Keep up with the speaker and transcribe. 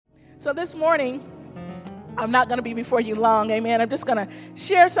So this morning, I'm not going to be before you long, amen. I'm just going to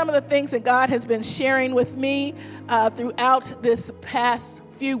share some of the things that God has been sharing with me throughout this past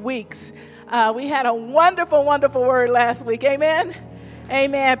few weeks. We had a wonderful, wonderful word last week, amen.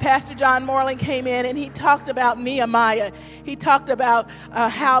 Amen. Pastor John Moreland came in and he talked about Nehemiah. He talked about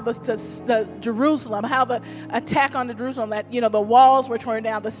how the Jerusalem, how the attack on the Jerusalem, that, the walls were torn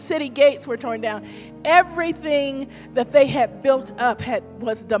down, the city gates were torn down. Everything that they had built up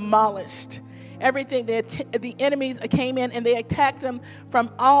was demolished. Everything, the enemies came in and they attacked them from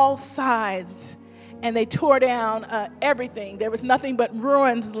all sides. And they tore down everything. There was nothing but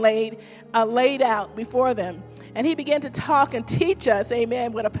ruins laid out before them. And he began to talk and teach us,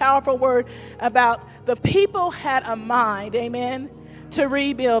 amen, with a powerful word about the people had a mind, amen, to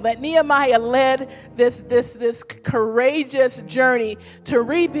rebuild. That Nehemiah led this courageous journey to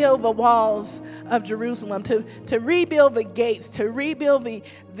rebuild the walls of Jerusalem, to rebuild the gates, to rebuild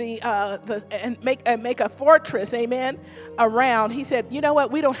and make a fortress, amen, around. He said, you know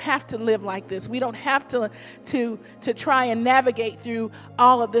what? We don't have to live like this. We don't have to try and navigate through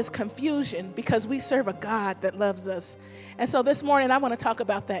all of this confusion because we serve a God that loves us. And so this morning I want to talk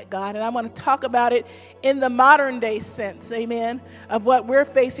about that God, and I want to talk about it in the modern day sense, amen, of what we're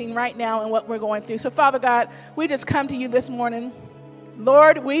facing right now and what we're going through. So Father God, we just come to you this morning.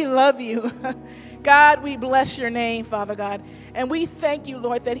 Lord, we love you. God, we bless your name, Father God. And we thank you,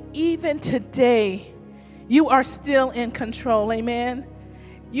 Lord, that even today you are still in control, amen.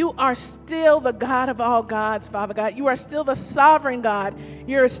 You are still the God of all gods, Father God. You are still the sovereign God.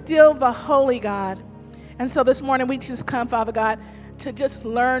 You're still the holy God. And so this morning we just come, Father God, to just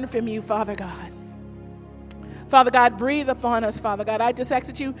learn from you, Father God. Father God, breathe upon us, Father God. I just ask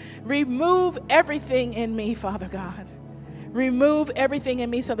that you remove everything in me, Father God. Remove everything in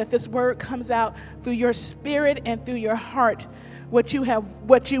me so that this word comes out through your spirit and through your heart. What you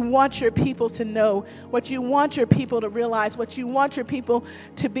want your people to know, what you want your people to realize, what you want your people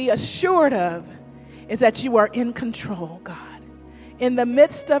to be assured of is that you are in control, God. In the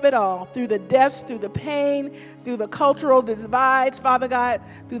midst of it all, through the deaths, through the pain, through the cultural divides, Father God,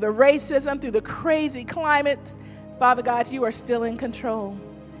 through the racism, through the crazy climate, Father God, you are still in control.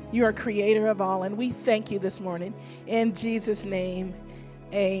 You are creator of all, and we thank you this morning. In Jesus' name,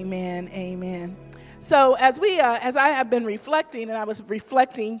 amen, amen. So as I have been reflecting, and I was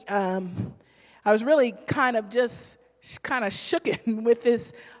reflecting, I was really kind of shooken with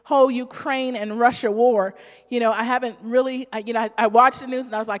this whole Ukraine and Russia war. I haven't really, I watched the news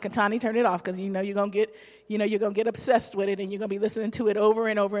and I was like, Katani, turn it off because you're gonna get obsessed with it and you're gonna be listening to it over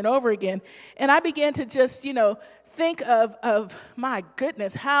and over and over again. And I began to just, think of my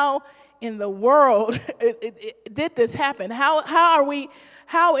goodness, how in the world did this happen? How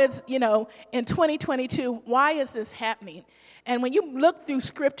is, in 2022, why is this happening? And when you look through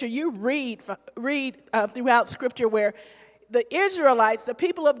Scripture, you read throughout Scripture where the Israelites, the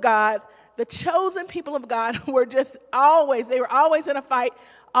people of God, the chosen people of God they were always in a fight,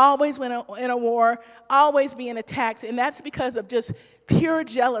 always in a war, always being attacked. And that's because of just pure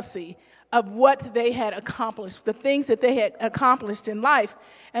jealousy of what they had accomplished, the things that they had accomplished in life.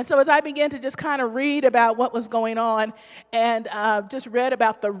 And so as I began to just kind of read about what was going on and just read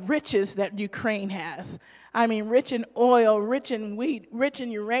about the riches that Ukraine has. I mean, rich in oil, rich in wheat, rich in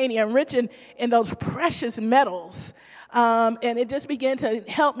uranium, rich in those precious metals. And it just began to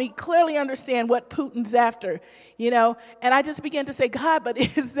help me clearly understand what Putin's after, And I just began to say, God, but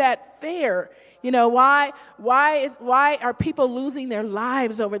is that fair? Why are people losing their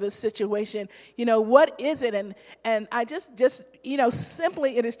lives over this situation? What is it? And I just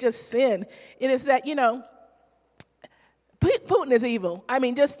simply, it is just sin. It is that, Putin is evil. I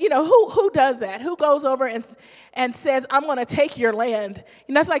mean, just, who does that? Who goes over and says, I'm going to take your land?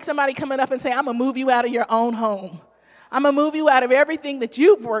 And that's like somebody coming up and saying, I'm going to move you out of your own home. I'm going to move you out of everything that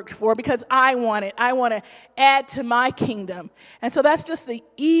you've worked for because I want it. I want to add to my kingdom. And so that's just the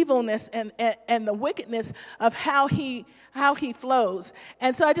evilness and the wickedness of how he flows.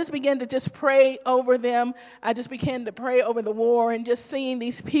 And so I just began to just pray over them. I just began to pray over the war and just seeing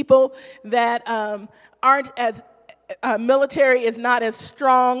these people that aren't as military is not as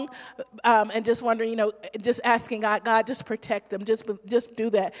strong, and just wondering, just asking God, just protect them, just do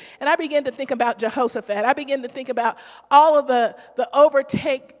that. And I began to think about Jehoshaphat. I began to think about all of the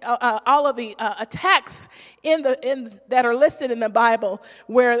all of the attacks that are listed in the Bible,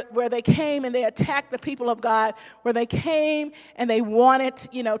 where they came and they attacked the people of God, where they came and they wanted,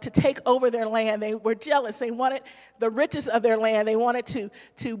 to take over their land. They were jealous. They wanted the riches of their land. They wanted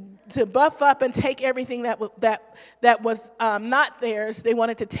to buff up and take everything that that was not theirs, they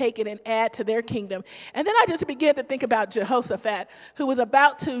wanted to take it and add to their kingdom. And then I just began to think about Jehoshaphat, who was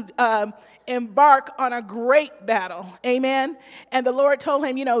about to embark on a great battle. Amen. And the Lord told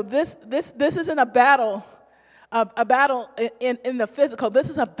him, this isn't a battle. A battle in the physical. This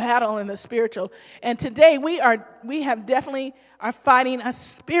is a battle in the spiritual. And today we have definitely are fighting a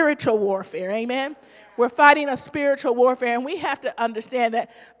spiritual warfare. Amen. We're fighting a spiritual warfare, and we have to understand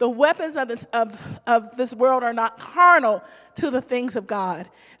that the weapons of this world are not carnal to the things of God.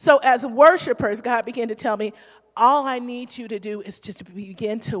 So as worshipers, God began to tell me, all I need you to do is just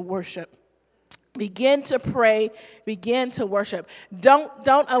begin to worship. Begin to pray. Begin to worship. Don't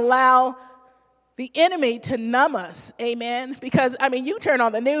allow the enemy to numb us, amen? Because, you turn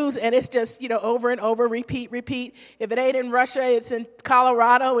on the news and it's just, over and over, repeat. If it ain't in Russia, it's in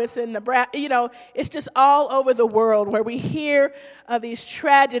Colorado, it's in Nebraska, it's just all over the world where we hear of these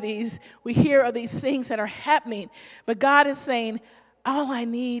tragedies, we hear of these things that are happening. But God is saying, all I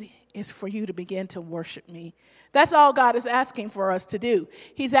need is for you to begin to worship me. That's all God is asking for us to do.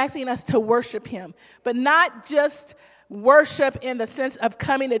 He's asking us to worship him, but not just worship in the sense of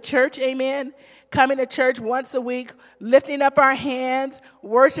coming to church, amen? Coming to church once a week, lifting up our hands,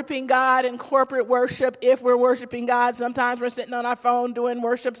 worshiping God in corporate worship if we're worshiping God. Sometimes we're sitting on our phone doing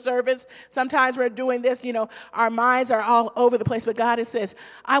worship service. Sometimes we're doing this, our minds are all over the place. But God says,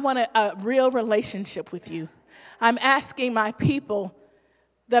 I want a real relationship with you. I'm asking my people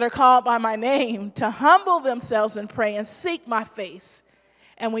that are called by my name to humble themselves and pray and seek my face.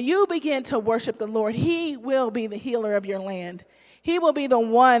 And when you begin to worship the Lord, he will be the healer of your land. He will be the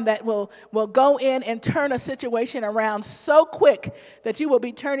one that will go in and turn a situation around so quick that you will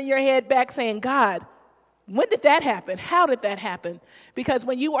be turning your head back saying, God, when did that happen? How did that happen? Because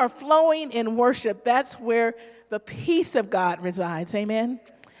when you are flowing in worship, that's where the peace of God resides. Amen.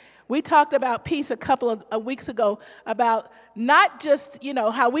 We talked about peace a couple of weeks ago about not just,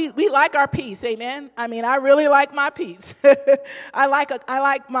 how we like our peace. Amen. I really like my peace. I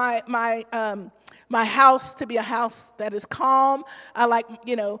like my house to be a house that is calm. I like,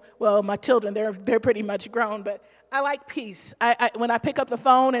 my children, they're pretty much grown, but I like peace. When I pick up the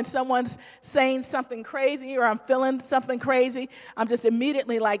phone and someone's saying something crazy or I'm feeling something crazy, I'm just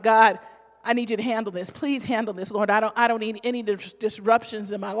immediately like, God, I need you to handle this. Please handle this, Lord. I don't need any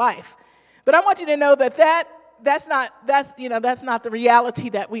disruptions in my life. But I want you to know that's not the reality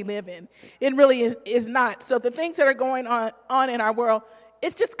that we live in. It really is not. So the things that are going on in our world,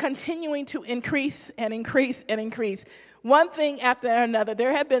 it's just continuing to increase and increase and increase. One thing after another.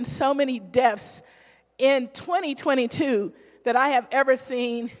 There have been so many deaths in 2022 that I have ever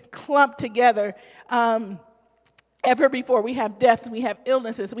seen clumped together. Ever before. We have deaths, we have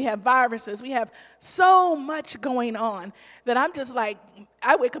illnesses, we have viruses, we have so much going on that I'm just like,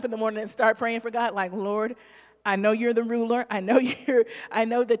 I wake up in the morning and start praying for God, like, Lord, I know you're the ruler. I know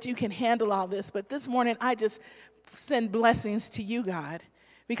that you can handle all this. But this morning, I just send blessings to you, God,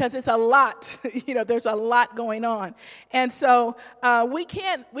 because it's a lot. There's a lot going on. And so we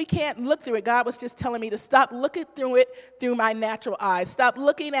can't look through it. God was just telling me to stop looking through it through my natural eyes. Stop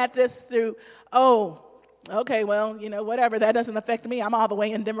looking at this through, okay, well, whatever, that doesn't affect me. I'm all the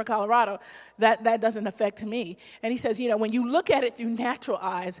way in Denver, Colorado. That doesn't affect me. And he says, when you look at it through natural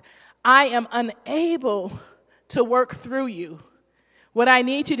eyes, I am unable to work through you. What I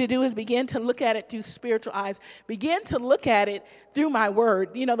need you to do is begin to look at it through spiritual eyes. Begin to look at it through my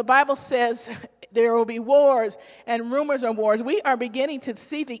word. The Bible says there will be wars and rumors of wars. We are beginning to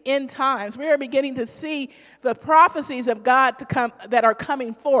see the end times. We are beginning to see the prophecies of God to come that are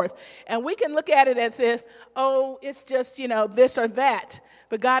coming forth. And we can look at it as if, it's just, this or that.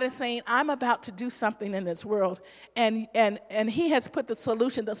 But God is saying, I'm about to do something in this world. And he has put the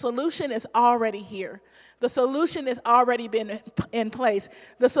solution. The solution is already here. The solution has already been in place.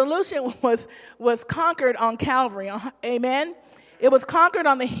 The solution was conquered on Calvary. Amen? It was conquered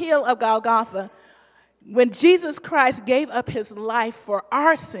on the hill of Golgotha when Jesus Christ gave up his life for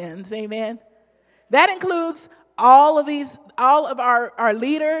our sins. Amen? That includes all of our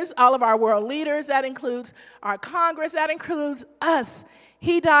leaders, all of our world leaders. That includes our Congress. That includes us.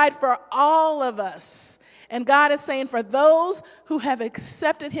 He died for all of us. And God is saying for those who have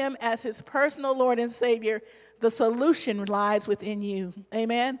accepted him as his personal Lord and Savior, the solution lies within you.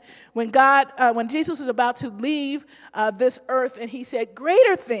 Amen. When Jesus was about to leave this earth and he said,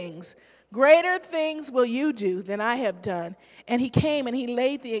 greater things will you do than I have done. And he came and he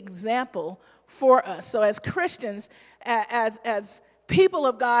laid the example for us. So as Christians, as people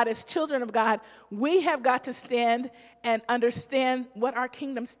of God, as children of God, we have got to stand and understand what our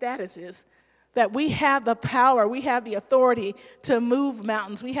kingdom status is. that we have the power, we have the authority to move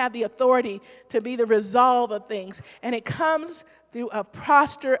mountains. We have the authority to be the resolve of things. And it comes through a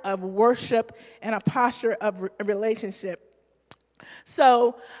posture of worship and a posture of relationship.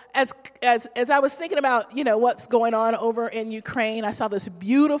 So as I was thinking about, what's going on over in Ukraine, I saw this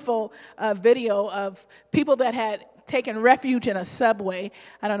beautiful video of people that had taken refuge in a subway.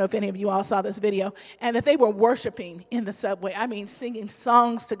 I don't know if any of you all saw this video, and that they were worshiping in the subway. I mean, singing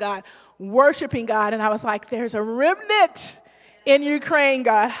songs to God, worshiping God. And I was like, there's a remnant in Ukraine,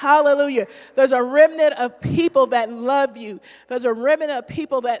 God. Hallelujah. There's a remnant of people that love you. There's a remnant of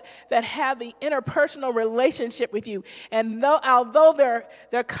people that have the interpersonal relationship with you. And although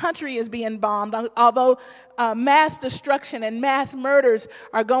their country is being bombed, although mass destruction and mass murders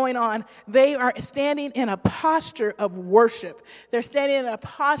are going on, they are standing in a posture of worship. They're standing in a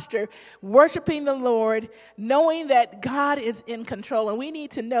posture worshiping the Lord, knowing that God is in control. And we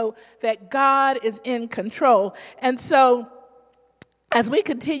need to know that God is in control. And so, as we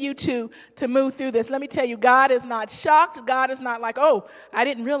continue to move through this, let me tell you, God is not shocked. God is not like, oh, I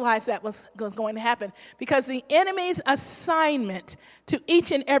didn't realize that was going to happen. Because the enemy's assignment to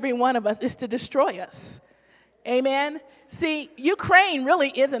each and every one of us is to destroy us. Amen? See, Ukraine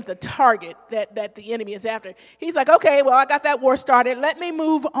really isn't the target that the enemy is after. He's like, okay, well, I got that war started. Let me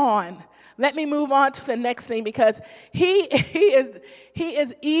move on. Let me move on to the next thing, because he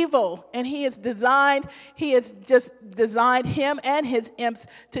is evil, and he has just designed him and his imps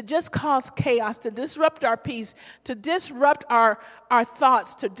to just cause chaos, to disrupt our peace, to disrupt our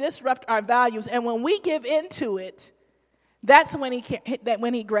thoughts, to disrupt our values. And when we give into it, that's when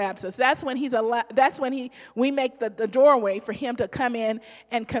he grabs us. That's when we make the doorway for him to come in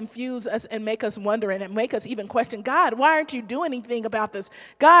and confuse us and make us wonder and make us even question, God, why aren't you doing anything about this?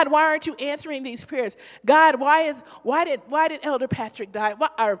 God, why aren't you answering these prayers? God, why did Elder Patrick die?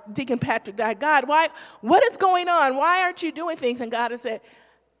 Or Deacon Patrick die? God, what is going on? Why aren't you doing things? And God has said,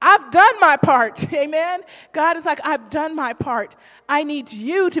 I've done my part. Amen. God is like, I've done my part. I need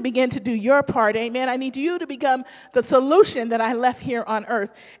you to begin to do your part. Amen. I need you to become the solution that I left here on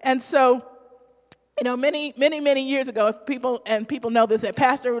earth. And so, many years ago, people know this, that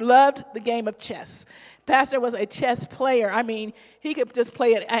Pastor loved the game of chess. Pastor was a chess player. I mean, he could just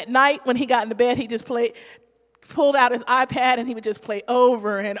play it at night when he got into bed. He just pulled out his iPad, and he would just play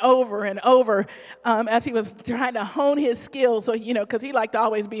over and over and over as he was trying to hone his skills. So, because he liked to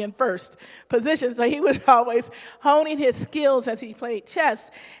always be in first position. So he was always honing his skills as he played chess.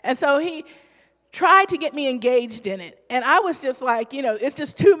 And so he tried to get me engaged in it. And I was just like, it's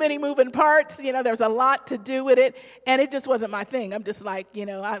just too many moving parts. There's a lot to do with it. And it just wasn't my thing. I'm just like,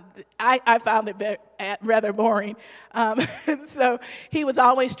 I found it rather boring. So he was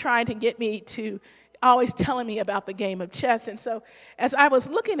always trying to get me to always telling me about the game of chess. And so as I was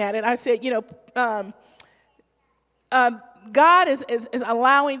looking at it, I said, God is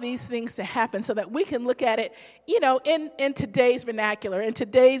allowing these things to happen so that we can look at it, in today's vernacular, in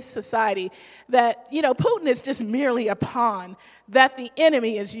today's society, that, Putin is just merely a pawn that the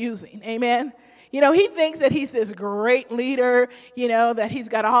enemy is using. Amen. He thinks that he's this great leader, that he's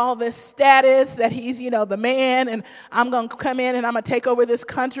got all this status, that he's, the man, and I'm going to come in and I'm going to take over this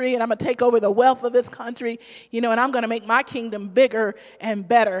country, and I'm going to take over the wealth of this country, and I'm going to make my kingdom bigger and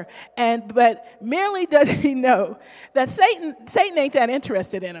better. But merely does he know that Satan ain't that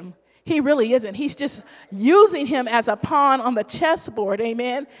interested in him. He really isn't. He's just using him as a pawn on the chessboard,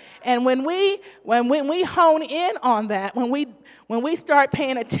 amen? And when we hone in on that, when we start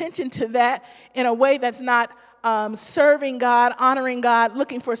paying attention to that in a way that's not serving God, honoring God,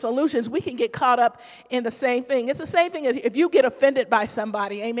 looking for solutions, we can get caught up in the same thing. It's the same thing if you get offended by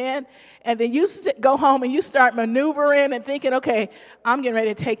somebody, amen? And then you go home and you start maneuvering and thinking, okay, I'm getting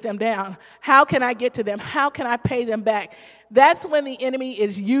ready to take them down. How can I get to them? How can I pay them back? That's when the enemy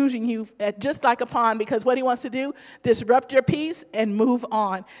is using you just like a pawn, because what he wants to do, disrupt your peace and move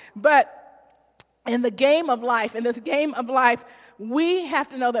on. But in the game of life, we have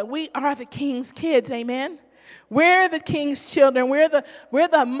to know that we are the king's kids, amen? We're the king's children. We're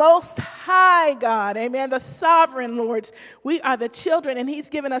the most high God, amen, the sovereign lords. We are the children, and he's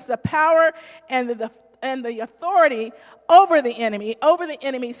given us the power and the authority over the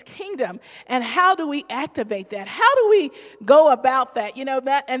enemy's kingdom. And how do we activate that? How do we go about that?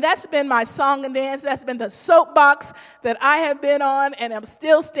 And that's been my song and dance. That's been the soapbox that I have been on and I'm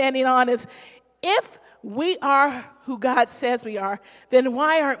still standing on, is if we are who God says we are, then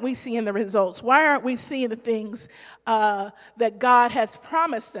why aren't we seeing the results? Why aren't we seeing the things that God has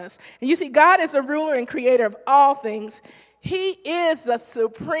promised us? And you see, God is the ruler and creator of all things. He is the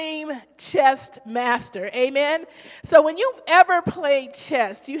supreme chess master. Amen. So when you've ever played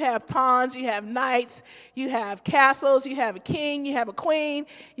chess, you have pawns, you have knights, you have castles, you have a king, you have a queen,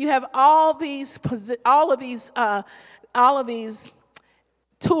 you have all of these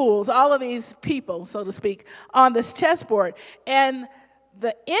tools, all of these people, so to speak, on this chessboard. And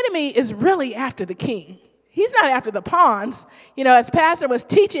the enemy is really after the king. He's not after the pawns. You know, as Pastor was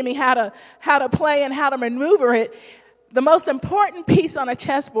teaching me how to play and how to maneuver it, the most important piece on a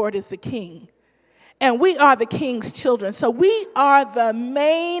chessboard is the king. And we are the king's children. So we are the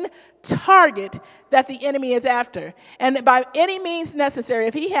main target that the enemy is after. And by any means necessary,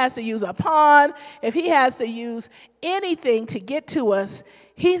 if he has to use a pawn, if he has to use anything to get to us,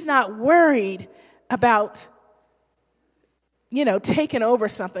 he's not worried about, taking over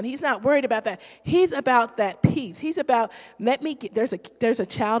something. He's not worried about that. He's about that peace. He's about, there's a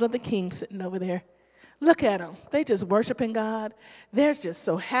child of the king sitting over there. Look at them. They just worshiping God. They're just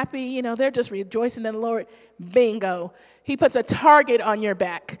so happy. They're just rejoicing in the Lord. Bingo. He puts a target on your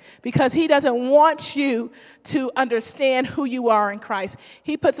back because he doesn't want you to understand who you are in Christ.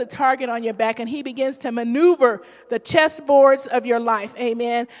 He puts a target on your back and he begins to maneuver the chessboards of your life,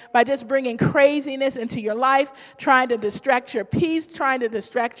 amen, by just bringing craziness into your life, trying to distract your peace, trying to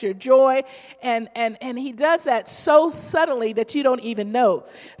distract your joy, and he does that so subtly that you don't even know.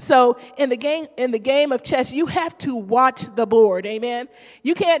 So in the game of chess, you have to watch the board, amen.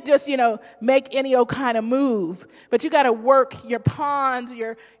 You can't just, make any old kind of move, but you got to work your pawns,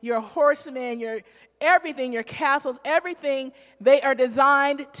 your horsemen, your everything, your castles, everything. They are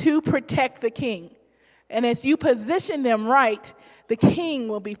designed to protect the king. And as you position them right, the king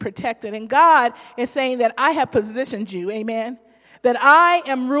will be protected. And God is saying that I have positioned you, amen, that I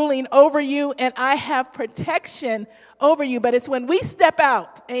am ruling over you and I have protection over you. But it's when we step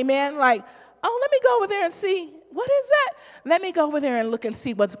out, amen, like, oh, let me go over there and see. What is that? Let me go over there and look and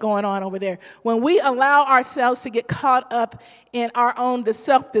see what's going on over there. When we allow ourselves to get caught up in our own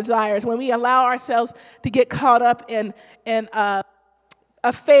self-desires, when we allow ourselves to get caught up in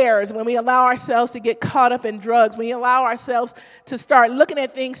affairs, when we allow ourselves to get caught up in drugs, when we allow ourselves to start looking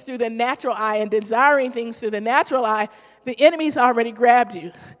at things through the natural eye and desiring things through the natural eye, the enemy's already grabbed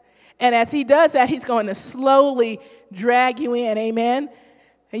you. And as he does that, he's going to slowly drag you in, amen?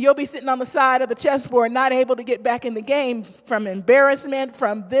 And you'll be sitting on the side of the chessboard, not able to get back in the game from embarrassment,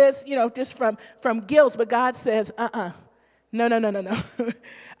 from this, just from guilt. But God says, no.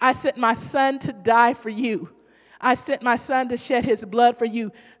 I sent my son to die for you. I sent my son to shed his blood for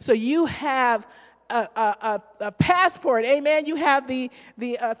you. So you have a passport, amen. You have the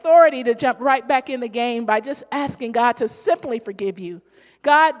authority to jump right back in the game by just asking God to simply forgive you.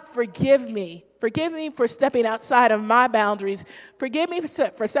 God, forgive me. Forgive me for stepping outside of my boundaries. Forgive me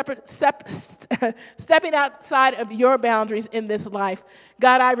for stepping outside of your boundaries in this life.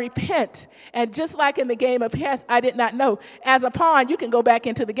 God, I repent. And just like in the game of chess, I did not know. As a pawn, you can go back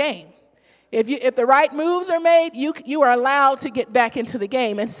into the game. If the right moves are made, you are allowed to get back into the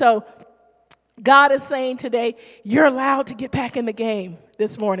game. And so God is saying today, you're allowed to get back in the game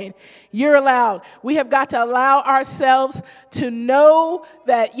this morning. You're allowed. We have got to allow ourselves to know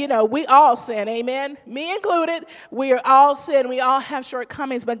that, we all sin, amen? Me included. We are all sin. We all have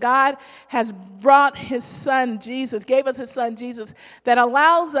shortcomings, but God has brought his son, Jesus, gave us his son, Jesus, that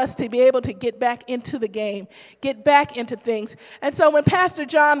allows us to be able to get back into the game, get back into things. And so when Pastor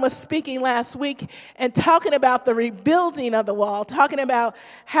John was speaking last week and talking about the rebuilding of the wall, talking about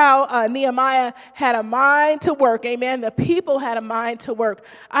how Nehemiah had a mind to work, amen? The people had a mind to work.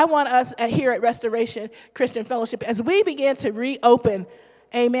 I want us here at Restoration Christian Fellowship, as we begin to reopen,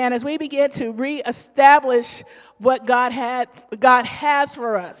 amen, as we begin to reestablish what God has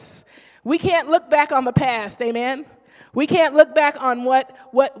for us. We can't look back on the past, amen. We can't look back on what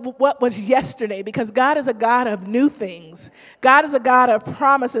was yesterday, because God is a God of new things. God is a God of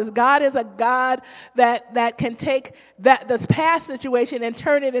promises. God is a God that can take this past situation and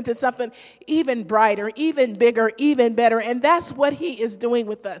turn it into something even brighter, even bigger, even better. And that's what he is doing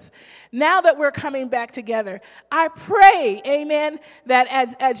with us. Now that we're coming back together, I pray, amen, that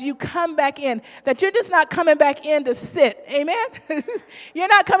as you come back in, that you're just not coming back in to sit, amen? You're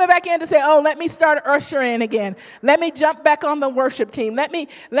not coming back in to say, oh, let me start ushering again. Let me jump back on the worship team. Let me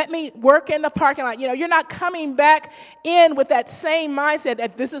work in the parking lot. You're not coming back in with that same mindset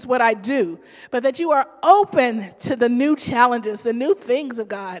that this is what I do, but that you are open to the new challenges, the new things of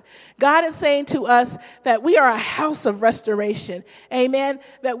God. God is saying to us that we are a house of restoration. Amen.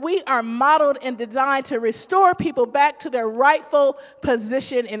 That we are modeled and designed to restore people back to their rightful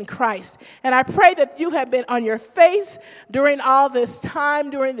position in Christ. And I pray that you have been on your face during all this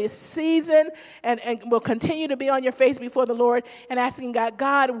time, during this season, and will continue to be on your face days before the Lord and asking God,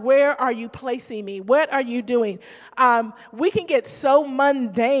 God, where are you placing me? What are you doing? We can get so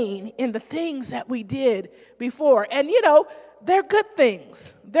mundane in the things that we did before. And, they're good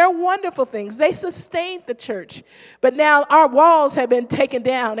things. They're wonderful things. They sustained the church. But now our walls have been taken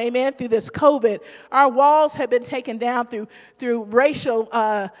down, amen, through this COVID. Our walls have been taken down through racial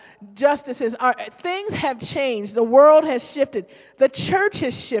justices. Things have changed. The world has shifted. The church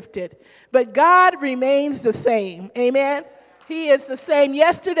has shifted. But God remains the same, amen. He is the same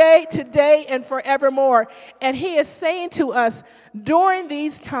yesterday, today, and forevermore. And he is saying to us during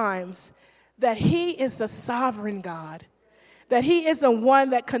these times that he is the sovereign God, that he is the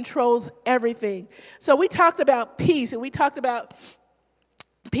one that controls everything. So we talked about peace, and we talked about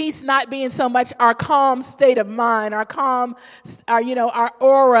peace not being so much our calm state of mind, our calm, our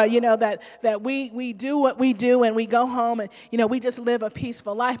aura, that we do what we do and we go home and, we just live a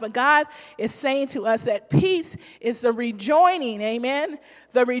peaceful life. But God is saying to us that peace is the rejoining, amen?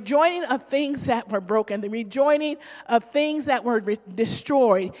 The rejoining of things that were broken, the rejoining of things that were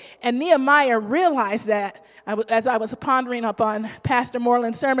destroyed. And Nehemiah realized that. As I was pondering upon Pastor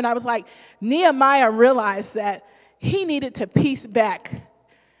Moreland's sermon, I was like, Nehemiah realized that he needed to piece back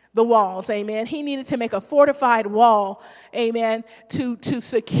the walls, amen. He needed to make a fortified wall, amen, to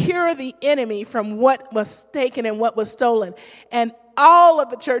secure the enemy from what was taken and what was stolen. And all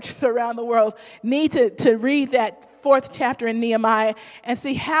of the churches around the world need to read that 4th chapter in Nehemiah and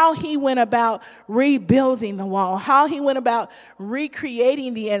see how he went about rebuilding the wall, how he went about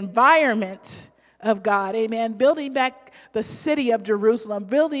recreating the environment of God, amen, building back the city of Jerusalem,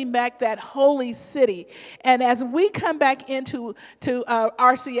 building back that holy city. And as we come back into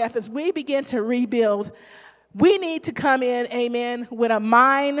RCF, as we begin to rebuild, we need to come in, amen, with a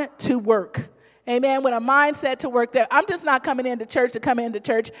mind to work. Amen. With a mindset to work, that I'm just not coming into church to come into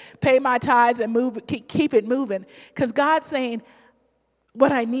church, pay my tithes and move, keep it moving. Because God's saying,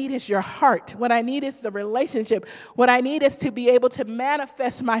 what I need is your heart. What I need is the relationship. What I need is to be able to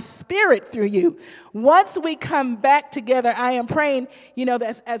manifest my spirit through you. Once we come back together, I am praying,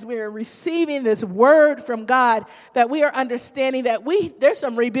 that as we're receiving this word from God, that we are understanding that there's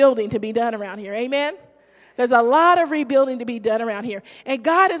some rebuilding to be done around here. Amen. There's a lot of rebuilding to be done around here. And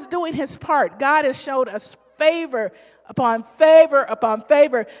God is doing his part. God has showed us favor upon favor upon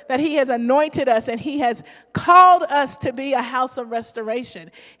favor, that he has anointed us and he has called us to be a house of restoration.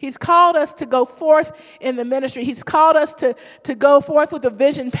 He's called us to go forth in the ministry. He's called us to go forth with the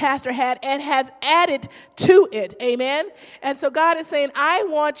vision Pastor had and has added to it. Amen. And so God is saying, I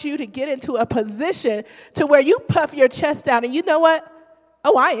want you to get into a position to where you puff your chest out and you know what?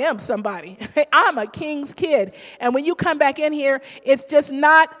 Oh, I am somebody. I'm a king's kid. And when you come back in here, it's just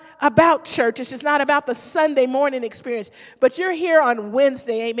not about church. It's just not about the Sunday morning experience. But you're here on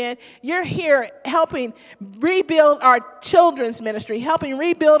Wednesday, amen. You're here helping rebuild our children's ministry, helping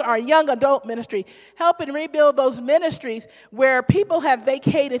rebuild our young adult ministry, helping rebuild those ministries where people have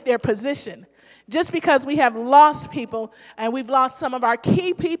vacated their position. Just because we have lost people and we've lost some of our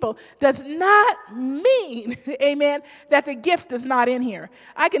key people does not mean, amen, that the gift is not in here.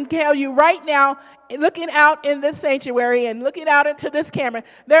 I can tell you right now, looking out in this sanctuary and looking out into this camera,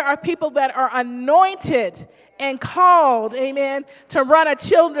 there are people that are anointed and called, amen, to run a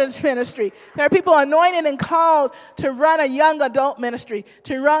children's ministry. There are people anointed and called to run a young adult ministry,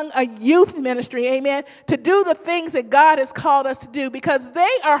 to run a youth ministry, amen, to do the things that God has called us to do, because they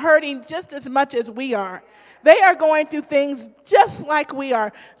are hurting just as much as we are. They are going through things just like we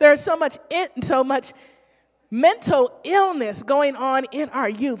are. There's so much mental illness going on in our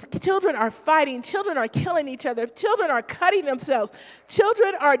youth. Children are fighting. Children are killing each other. Children are cutting themselves.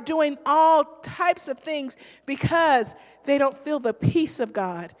 Children are doing all types of things because they don't feel the peace of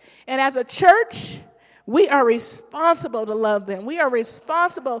God. And as a church, we are responsible to love them. We are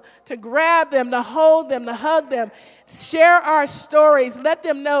responsible to grab them, to hold them, to hug them, share our stories, let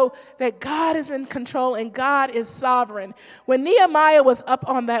them know that God is in control and God is sovereign. When Nehemiah was up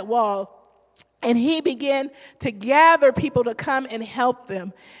on that wall, and he began to gather people to come and help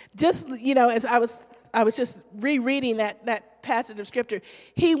them. Just, as I was just rereading that passage of scripture,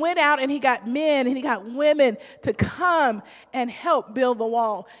 he went out and he got men and he got women to come and help build the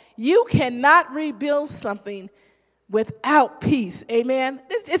wall. You cannot rebuild something without peace, amen?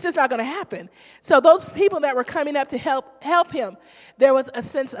 It's just not going to happen. So those people that were coming up to help him, there was a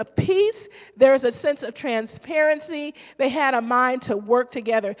sense of peace. There was a sense of transparency. They had a mind to work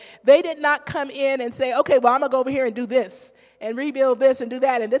together. They did not come in and say, okay, well, I'm going to go over here and do this. and rebuild this and do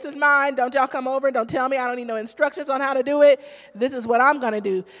that. And this is mine. Don't y'all come over and don't tell me. I don't need no instructions on how to do it. This is what I'm going to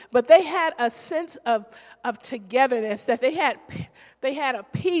do. But they had a sense of togetherness, that they had a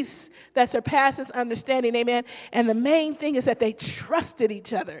peace that surpasses understanding, amen. And the main thing is that they trusted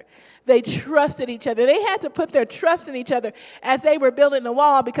each other. They trusted each other. They had to put their trust in each other as they were building the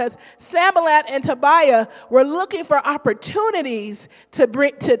wall, because Sanballat and Tobiah were looking for opportunities to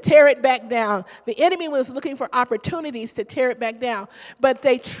tear it back down. The enemy was looking for opportunities to tear it back down, but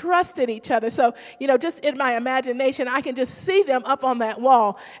they trusted each other. So, just in my imagination, I can just see them up on that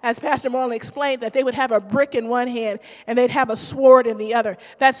wall, as Pastor Morley explained, that they would have a brick in one hand and they'd have a sword in the other.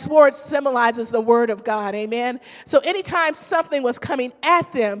 That sword symbolizes the word of God, amen? So anytime something was coming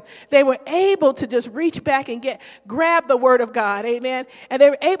at them, they were able to just reach back and grab the word of God, amen? And they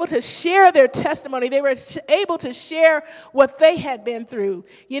were able to share their testimony. They were able to share what they had been through.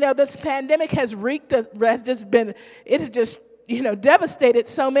 This pandemic has devastated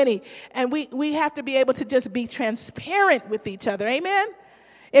so many. And we have to be able to just be transparent with each other, amen?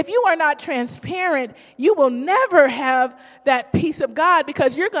 If you are not transparent, you will never have that peace of God,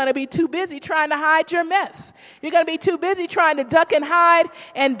 because you're going to be too busy trying to hide your mess. You're going to be too busy trying to duck and hide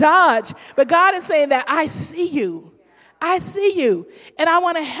and dodge. But God is saying that I see you. I see you, and I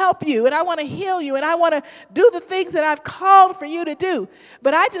want to help you, and I want to heal you, and I want to do the things that I've called for you to do.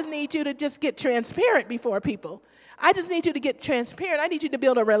 But I just need you to just get transparent before people. I just need you to get transparent. I need you to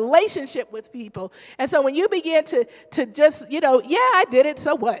build a relationship with people. And so when you begin to just, I did it,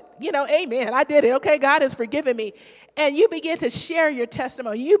 so what? Amen, I did it. Okay, God has forgiven me. And you begin to share your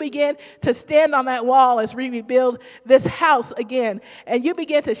testimony. You begin to stand on that wall as we rebuild this house again. And you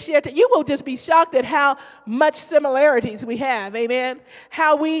begin to share. You will just be shocked at how much similarities we have. Amen.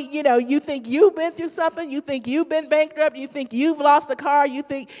 How we, you think you've been through something. You think you've been bankrupt. You think you've lost a car. You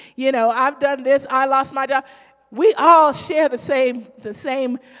think, I've done this. I lost my job. We all share the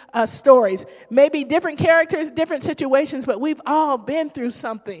same stories. Maybe different characters, different situations, but we've all been through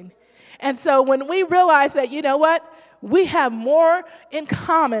something. And so when we realize that, we have more in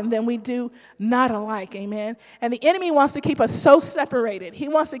common than we do not alike, amen? And the enemy wants to keep us so separated. He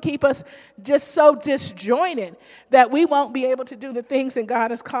wants to keep us just so disjointed that we won't be able to do the things that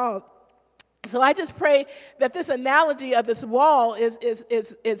God has called. So I just pray that this analogy of this wall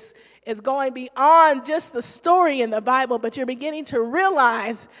is going beyond just the story in the Bible, but you're beginning to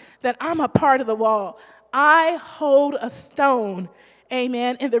realize that I'm a part of the wall. I hold a stone,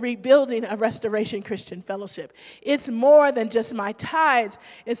 amen, in the rebuilding of Restoration Christian Fellowship. It's more than just my tithes.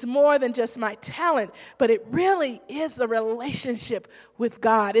 It's more than just my talent, but it really is the relationship with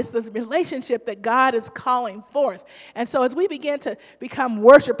God. It's the relationship that God is calling forth. And so as we begin to become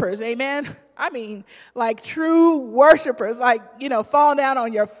worshipers, amen, I mean, like true worshipers, fall down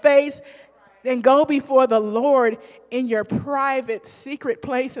on your face and go before the Lord in your private, secret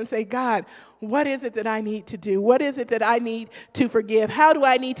place and say, God, what is it that I need to do? What is it that I need to forgive? How do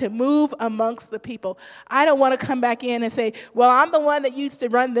I need to move amongst the people? I don't want to come back in and say, well, I'm the one that used to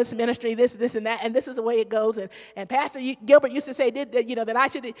run this ministry, this, and that, and this is the way it goes. And Pastor Gilbert used to say, that I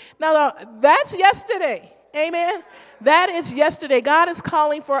should. No, that's yesterday. Amen. That is yesterday. God is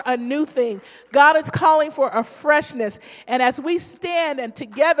calling for a new thing. God is calling for a freshness. And as we stand and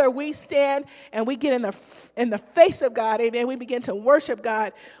together we stand and we get in the face of God, amen, we begin to worship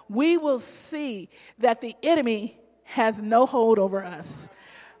God, we will see that the enemy has no hold over us.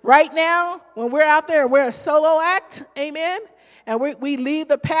 Right now, when we're out there and we're a solo act, amen, and we leave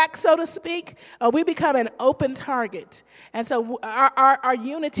the pack, so to speak, we become an open target. And so our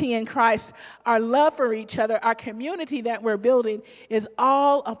unity in Christ, our love for each other, our community that we're building is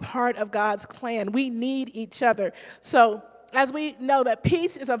all a part of God's plan. We need each other. So as we know that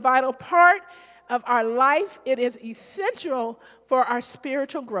peace is a vital part of our life, it is essential for our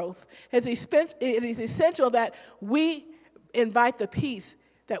spiritual growth. It is essential that we invite the peace,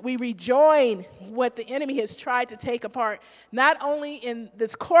 that we rejoin what the enemy has tried to take apart, not only in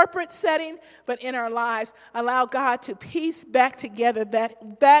this corporate setting, but in our lives. Allow God to piece back together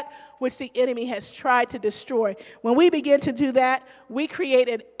that which the enemy has tried to destroy. When we begin to do that, we create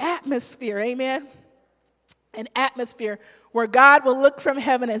an atmosphere, amen? An atmosphere where God will look from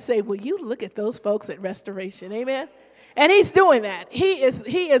heaven and say, will you look at those folks at Restoration, amen? And he's doing that. He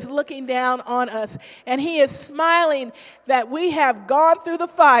is looking down on us, and he is smiling that we have gone through the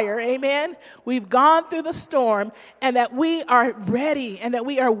fire, amen? We've gone through the storm, and that we are ready and that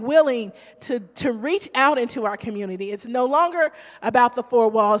we are willing to reach out into our community. It's no longer about the four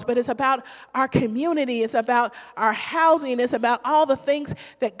walls, but it's about our community. It's about our housing. It's about all the things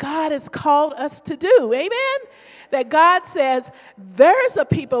that God has called us to do, amen? That God says there's a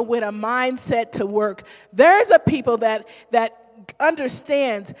people with a mindset to work. There's a people that that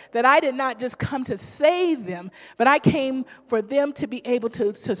understands that I did not just come to save them, but I came for them to be able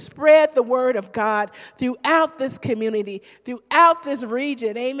to spread the word of God throughout this community, throughout this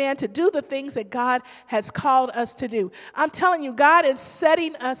region, amen, to do the things that God has called us to do. I'm telling you, God is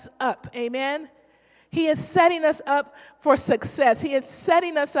setting us up, amen. He is setting us up for success. He is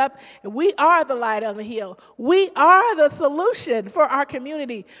setting us up. We are the light on the hill. We are the solution for our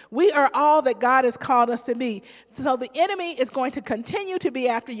community. We are all that God has called us to be. So the enemy is going to continue to be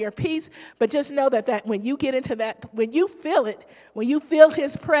after your peace, but just know that when you get into that, when you feel it, when you feel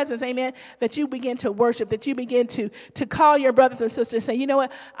his presence, amen, that you begin to worship, that you begin to call your brothers and sisters and say, you know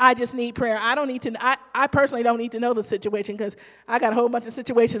what, I just need prayer. I personally don't need to know the situation because I got a whole bunch of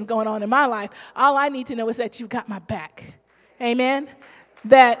situations going on in my life. All I need to know is that you got my back. Amen.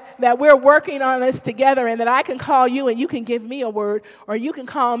 That we're working on this together and that I can call you and you can give me a word, or you can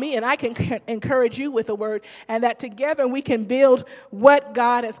call me and I can encourage you with a word, and that together we can build what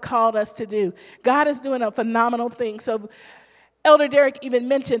God has called us to do. God is doing a phenomenal thing. So Elder Derek even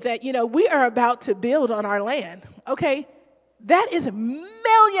mentioned that, we are about to build on our land. Okay. That is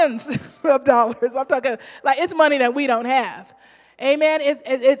millions of dollars. I'm talking like it's money that we don't have. Amen.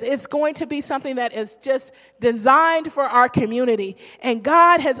 It's going to be something that is just designed for our community. And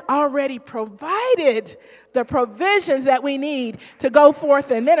God has already provided the provisions that we need to go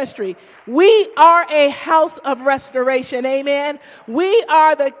forth in ministry. We are a house of restoration. Amen. We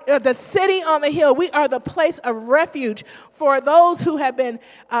are the city on the hill. We are the place of refuge for those who have been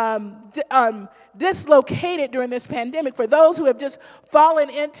dislocated during this pandemic, for those who have just fallen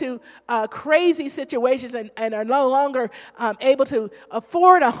into crazy situations and are no longer able to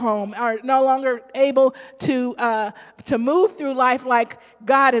afford a home, are no longer able to move through life like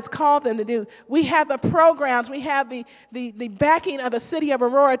God has called them to do. We have the programs, we have the backing of the city of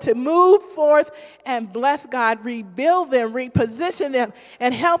Aurora to move forth and bless God, rebuild them, reposition them,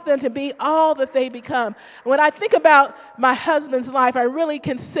 and help them to be all that they become. When I think about my husband's life, I really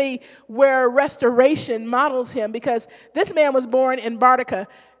can see where restoration models him, because this man was born in Bartica,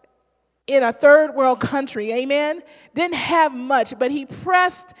 in a third world country, amen. Didn't have much, but he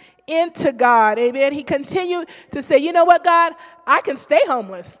pressed into God, amen. He continued to say, you know what, God, I can stay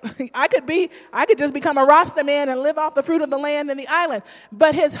homeless. I could just become a Rasta man and live off the fruit of the land and the island.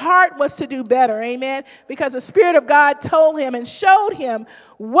 But his heart was to do better, amen, because the Spirit of God told him and showed him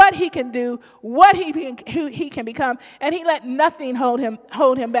what he can do, who he can become, and he let nothing hold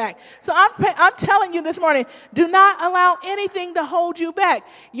him back. So I'm telling you this morning, do not allow anything to hold you back.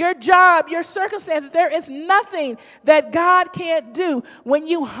 Your job, your circumstances, there is nothing that God can't do when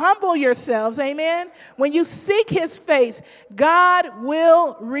you humble yourselves, amen. When you seek his face, God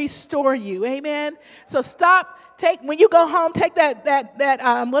will restore you, amen. So when you go home, take that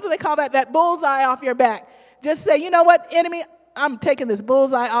what do they call that? That bullseye off your back. Just say, you know what, enemy, I'm taking this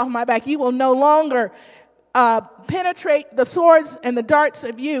bullseye off my back. You will no longer penetrate, the swords and the darts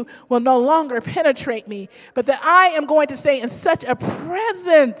of you will no longer penetrate me, but that I am going to stay in such a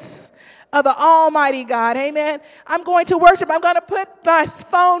presence of the Almighty God, amen. I'm going to worship. I'm going to put my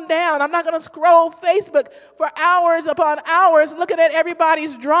phone down. I'm not going to scroll Facebook for hours upon hours looking at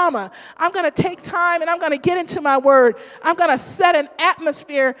everybody's drama. I'm going to take time and I'm going to get into my word. I'm going to set an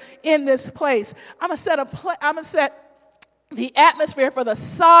atmosphere in this place. I'm going to set the atmosphere for the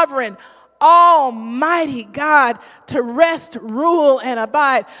sovereign Almighty God to rest, rule, and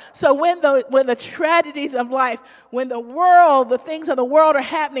abide. So when the tragedies of life, when the things of the world are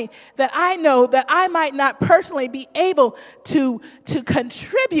happening, that I know that I might not personally be able to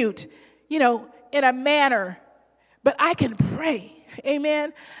contribute, in a manner, but I can pray.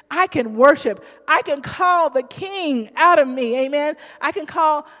 Amen. I can worship. I can call the King out of me. Amen. I can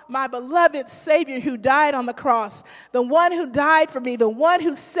call my beloved Savior who died on the cross, the one who died for me, the one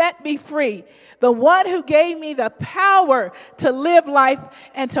who set me free, the one who gave me the power to live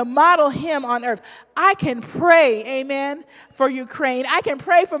life and to model him on earth. I can pray, amen, for Ukraine. I can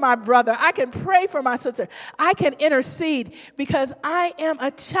pray for my brother. I can pray for my sister. I can intercede because I am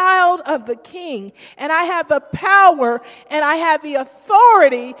a child of the King, and I have the power and I have the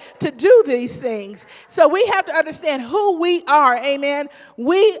authority to do these things. So we have to understand who we are, amen.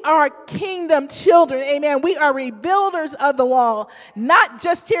 We are kingdom children, amen. We are rebuilders of the wall, not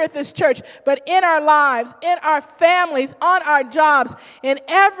just here at this church, but in our lives, in our families, on our jobs, in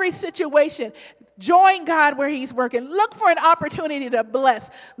every situation. Join God where he's working. Look for an opportunity to bless.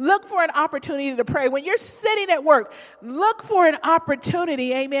 Look for an opportunity to pray. When you're sitting at work, look for an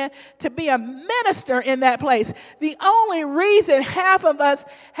opportunity, amen, to be a minister in that place. The only reason half of us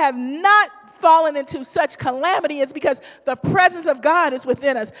have not fallen into such calamity is because the presence of God is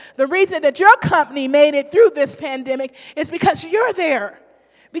within us. The reason that your company made it through this pandemic is because you're there.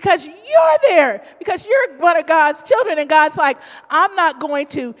 Because you're there. Because you're one of God's children. And God's like, I'm not going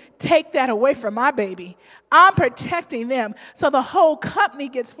to take that away from my baby. I'm protecting them. So the whole company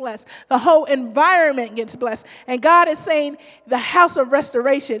gets blessed. The whole environment gets blessed. And God is saying the house of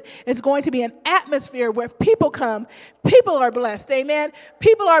restoration is going to be an atmosphere where people come. People are blessed. Amen.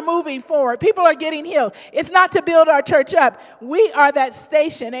 People are moving forward. People are getting healed. It's not to build our church up. We are that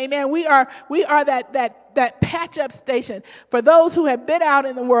station. Amen. We are that patch-up station for those who have been out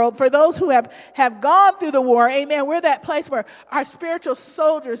in the world, for those who have gone through the war. Amen. We're that place where our spiritual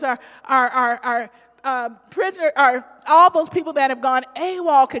soldiers, our prisoners, all those people that have gone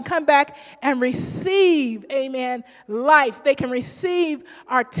AWOL can come back and receive, amen, life. They can receive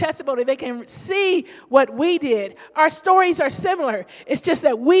our testimony. They can see what we did. Our stories are similar. It's just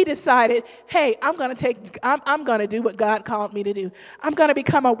that we decided, hey, I'm going to do what God called me to do. I'm going to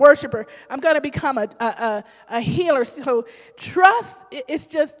become a worshiper. I'm going to become a healer. So trust, it's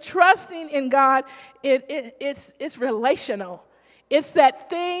just trusting in God. It's relational. It's that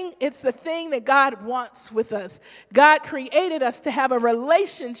thing, it's the thing that God wants with us. God created us to have a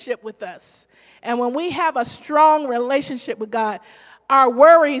relationship with us. And when we have a strong relationship with God, our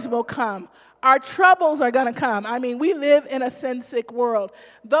worries will come. Our troubles are going to come. I mean, we live in a sin-sick world.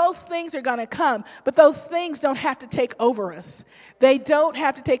 Those things are going to come, but those things don't have to take over us. They don't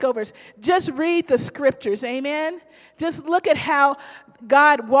have to take over us. Just read the scriptures, amen? Just look at how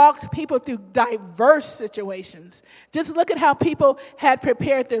God walked people through diverse situations. Just look at how people had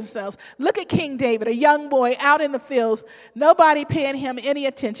prepared themselves. Look at King David, a young boy out in the fields, nobody paying him any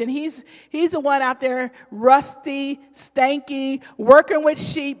attention. He's the one out there rusty, stanky, working with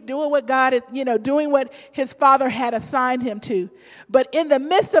sheep, doing what God is, doing what his father had assigned him to. But in the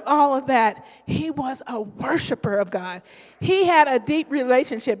midst of all of that, he was a worshiper of God. He had a deep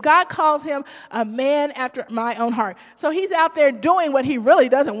relationship. God calls him a man after my own heart. So he's out there doing what he really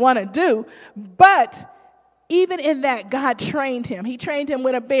doesn't want to do. But even in that, God trained him. He trained him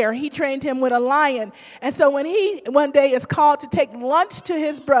with a bear. He trained him with a lion. And so when he one day is called to take lunch to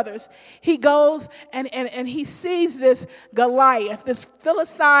his brothers, he goes and he sees this Goliath, this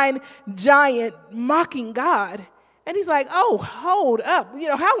Philistine giant mocking God. And he's like, oh, hold up.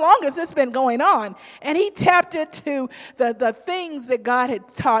 How long has this been going on? And he tapped into the things that God had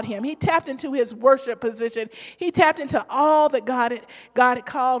taught him. He tapped into his worship position. He tapped into all that God had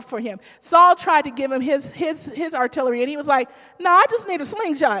called for him. Saul tried to give him his artillery, and he was like, no, I just need a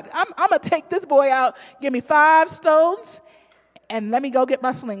slingshot. I'm going to take this boy out. Give me 5 stones, and let me go get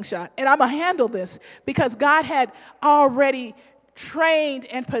my slingshot. And I'm going to handle this because God had already trained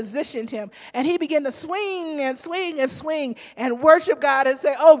and positioned him. And he began to swing and swing and swing and worship God and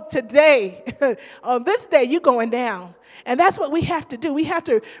say, oh, today, on this day, you're going down. And that's what we have to do. We have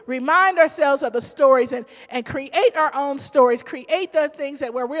to remind ourselves of the stories and create our own stories, create the things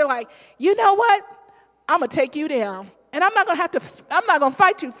that where we're like, you know what? I'm going to take you down. And I'm not going to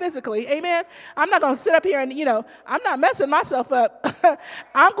fight you physically. Amen. I'm not going to sit up here and, I'm not messing myself up.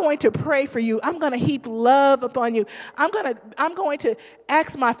 I'm going to pray for you. I'm going to heap love upon you. I'm going to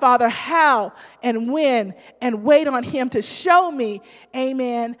ask my Father how and when and wait on him to show me,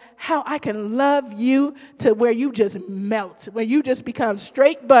 amen, how I can love you to where you just melt, where you just become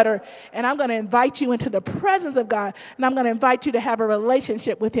straight butter. And I'm going to invite you into the presence of God. And I'm going to invite you to have a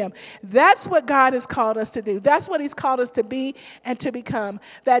relationship with him. That's what God has called us to do. That's what he's called us to be and to become.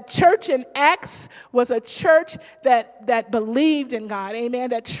 That church in Acts was a church that believed in God,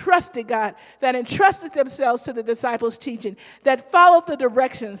 amen, that trusted God, that entrusted themselves to the disciples' teaching, that followed the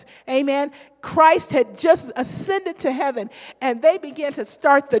directions, amen. Christ had just ascended to heaven, and they began to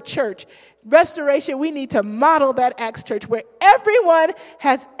start the church. Restoration, we need to model that Acts church where everyone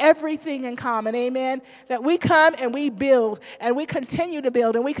has everything in common, amen, that we come and we build and we continue to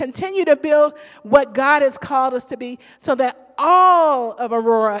build and we continue to build what God has called us to be so that all of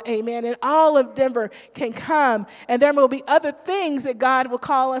Aurora, amen, and all of Denver can come, and there will be other things that God will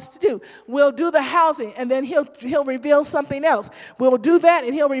call us to do. We'll do the housing, and then he'll reveal something else. We'll do that,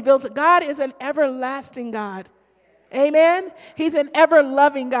 and he'll reveal that God is an everlasting God. Amen. He's an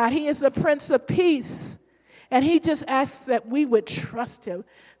ever-loving God. He is the Prince of Peace. And he just asks that we would trust him,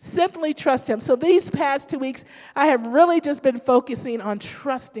 simply trust him. So these past 2 weeks, I have really just been focusing on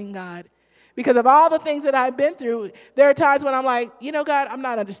trusting God. Because of all the things that I've been through, there are times when I'm like, God, I'm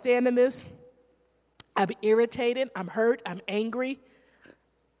not understanding this. I'm irritated. I'm hurt. I'm angry.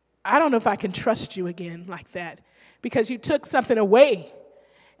 I don't know if I can trust you again like that because you took something away,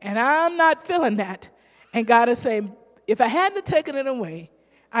 and I'm not feeling that. And God is saying, if I hadn't taken it away,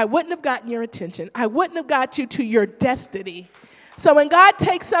 I wouldn't have gotten your attention. I wouldn't have got you to your destiny. So when God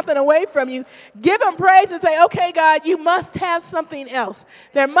takes something away from you, give him praise and say, okay, God, you must have something else.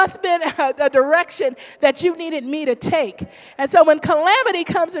 There must have been a direction that you needed me to take. And so when calamity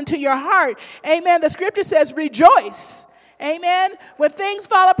comes into your heart, amen, the scripture says rejoice. Amen. When things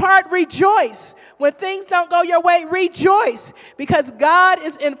fall apart, rejoice. When things don't go your way, rejoice. Because God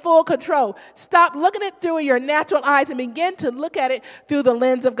is in full control. Stop looking at it through your natural eyes and begin to look at it through the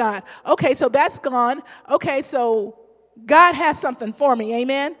lens of God. Okay, so that's gone. Okay, so God has something for me,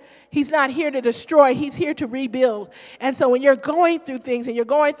 amen? He's not here to destroy. He's here to rebuild. And so when you're going through things and you're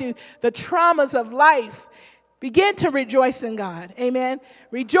going through the traumas of life, begin to rejoice in God, amen?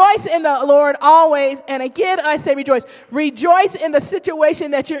 Rejoice in the Lord always. And again, I say rejoice. Rejoice in the situation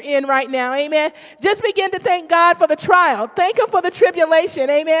that you're in right now, amen? Just begin to thank God for the trial. Thank him for the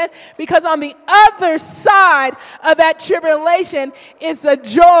tribulation, amen? Because on the other side of that tribulation is the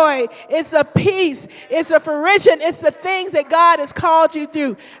joy, it's the peace, it's the fruition, it's the things that God has called you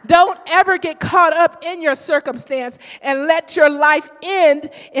through. Don't ever get caught up in your circumstance and let your life end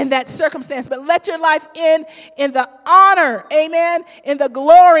in that circumstance, but let your life end in the honor, amen, in the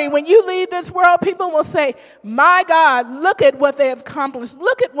glory. When you leave this world, people will say, my God, look at what they have accomplished.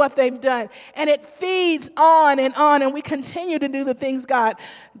 Look at what they've done. And it feeds on, and we continue to do the things God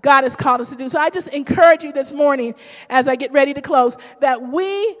has called us to do. So I just encourage you this morning, as I get ready to close, that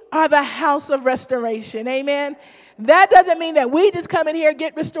we are the house of restoration, amen. That doesn't mean that we just come in here,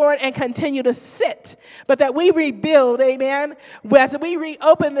 get restored, and continue to sit, but that we rebuild, amen? As we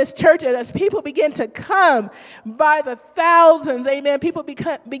reopen this church and as people begin to come by the thousands, amen, people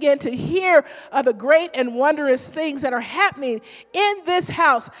begin to hear of the great and wondrous things that are happening in this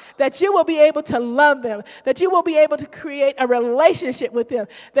house, that you will be able to love them, that you will be able to create a relationship with them,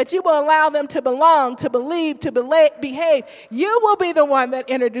 that you will allow them to belong, to believe, to behave. You will be the one that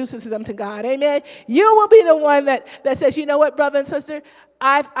introduces them to God, amen? You will be the one that says, you know what, brother and sister,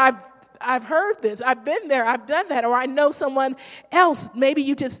 I've heard this. I've been there. I've done that. Or I know someone else. Maybe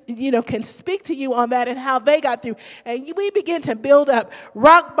you just, can speak to you on that and how they got through. And we begin to build up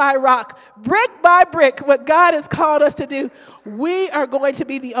rock by rock, brick by brick, what God has called us to do. We are going to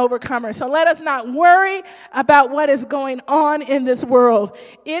be the overcomers. So let us not worry about what is going on in this world.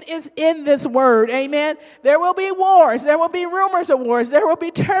 It is in this word. Amen. There will be wars. There will be rumors of wars. There will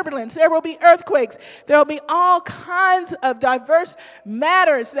be turbulence. There will be earthquakes. There will be all kinds of diverse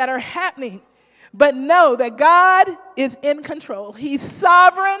matters that are happening. But know that God is in control. He's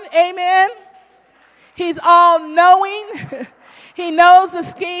sovereign. Amen. He's all-knowing. He knows the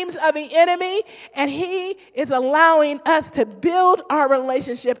schemes of the enemy, and he is allowing us to build our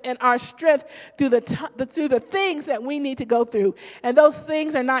relationship and our strength through the things that we need to go through. And those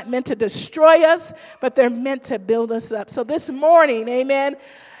things are not meant to destroy us, but they're meant to build us up. So this morning, amen,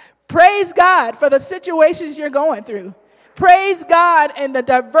 praise God for the situations you're going through. Praise God and the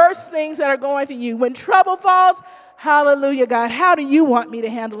diverse things that are going through you. When trouble falls, hallelujah, God, how do you want me to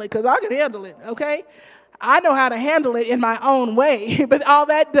handle it? Because I can handle it, okay? I know how to handle it in my own way, but all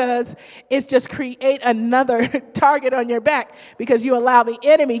that does is just create another target on your back because you allow the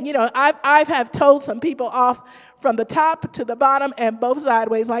enemy. I have told some people off from the top to the bottom and both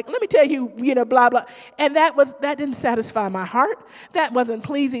sideways, like, let me tell you, blah, blah. And that didn't satisfy my heart. That wasn't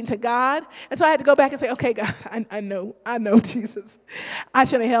pleasing to God. And so I had to go back and say, okay, God, I know, Jesus. I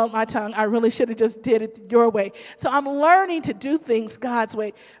should have held my tongue. I really should have just did it your way. So I'm learning to do things God's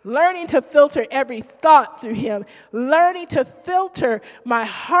way, learning to filter every thought through him, learning to filter my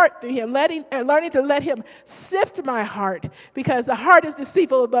heart through him, learning to let him sift my heart, because the heart is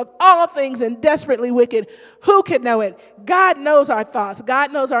deceitful above all things and desperately wicked. Who can know it? God knows our thoughts.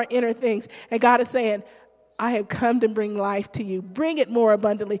 God knows our inner things. And God is saying, I have come to bring life to you. Bring it more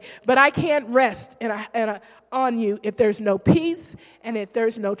abundantly. But I can't rest on you if there's no peace and if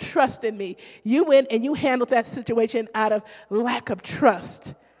there's no trust in me. You went and you handled that situation out of lack of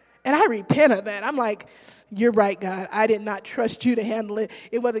trust. And I repent of that. I'm like, you're right, God. I did not trust you to handle it.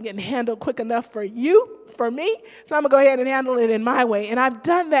 It wasn't getting handled quick enough for me. So I'm going to go ahead and handle it in my way. And I've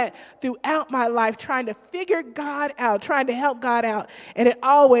done that throughout my life, trying to figure God out, trying to help God out. And it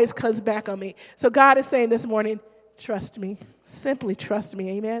always comes back on me. So God is saying this morning, trust me. Simply trust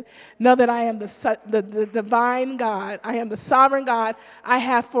me, amen. Know that I am the divine God. I am the sovereign God. I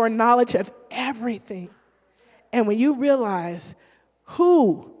have foreknowledge of everything. And when you realize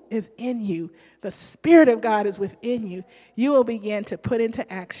who is in you, the Spirit of God is within you, you will begin to put into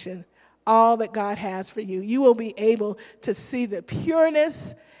action all that God has for you. You will be able to see the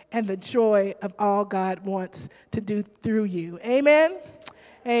pureness and the joy of all God wants to do through you. Amen.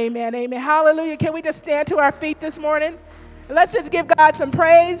 Amen. Amen. Hallelujah. Can we just stand to our feet this morning? Let's just give God some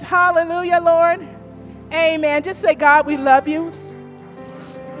praise. Hallelujah, Lord. Amen. Just say, God, we love you.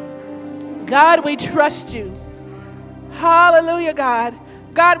 God, we trust you. Hallelujah, God.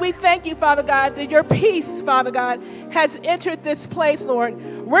 God, we thank you, Father God, that your peace, Father God, has entered this place, Lord.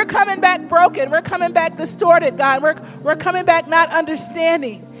 We're coming back broken. We're coming back distorted, God. We're coming back not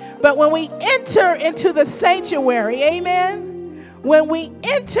understanding. But when we enter into the sanctuary, amen, when we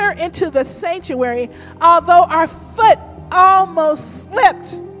enter into the sanctuary, although our foot almost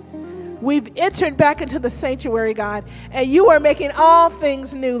slipped, we've entered back into the sanctuary, God, and you are making all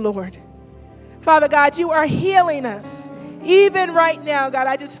things new, Lord. Father God, you are healing us. Even right now, God,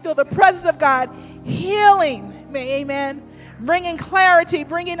 I just feel the presence of God healing, amen, bringing clarity,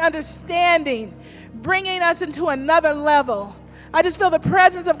 bringing understanding, bringing us into another level. I just feel the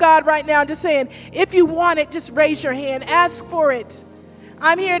presence of God right now, just saying, if you want it, just raise your hand, ask for it.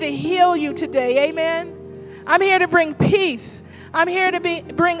 I'm here to heal you today, amen. I'm here to bring peace. I'm here to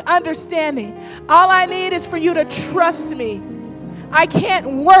bring understanding. All I need is for you to trust me. I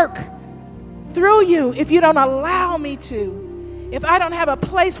can't work through you if you don't allow me to. If I don't have a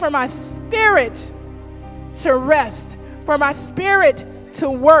place for my spirit to rest, for my spirit to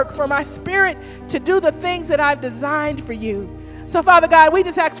work, for my spirit to do the things that I've designed for you. So, Father God, we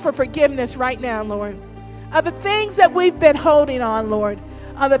just ask for forgiveness right now, Lord, of the things that we've been holding on, Lord,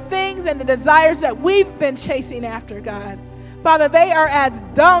 of the things and the desires that we've been chasing after, God. Father, they are as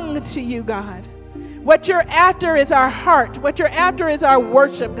dung to you, God. What you're after is our heart. What you're after is our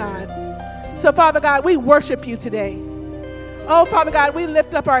worship, God. So, Father God, we worship you today. Oh, Father God, we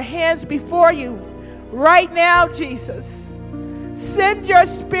lift up our hands before you right now, Jesus. Send your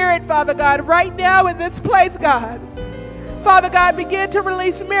spirit, Father God, right now in this place, God. Father God, begin to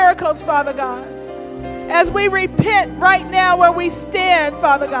release miracles, Father God. As we repent right now where we stand,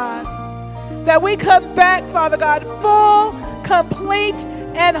 Father God, that we come back, Father God, full, complete,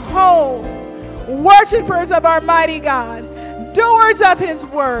 and whole. Worshipers of our mighty God, doers of his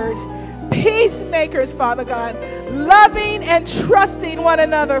word, peacemakers, Father God, loving and trusting one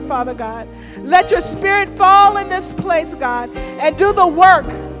another, Father God. Let your spirit fall in this place, God, and do the work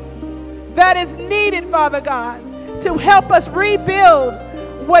that is needed, Father God, to help us rebuild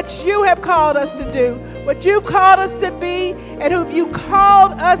what you have called us to do, what you've called us to be, and who you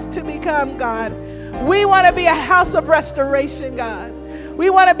called us to become, God. We want to be a house of restoration, God.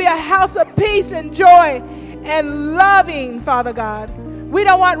 We want to be a house of peace and joy and loving, Father God. We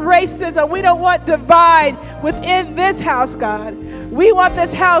don't want racism. We don't want divide within this house, God. We want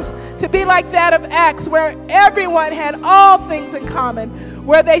this house to be like that of Acts, where everyone had all things in common,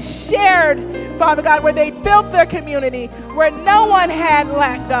 where they shared, Father God, where they built their community, where no one had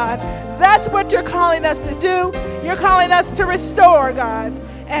lack, God. That's what you're calling us to do. You're calling us to restore, God.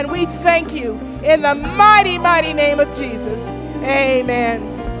 And we thank you in the mighty, mighty name of Jesus.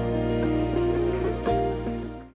 Amen.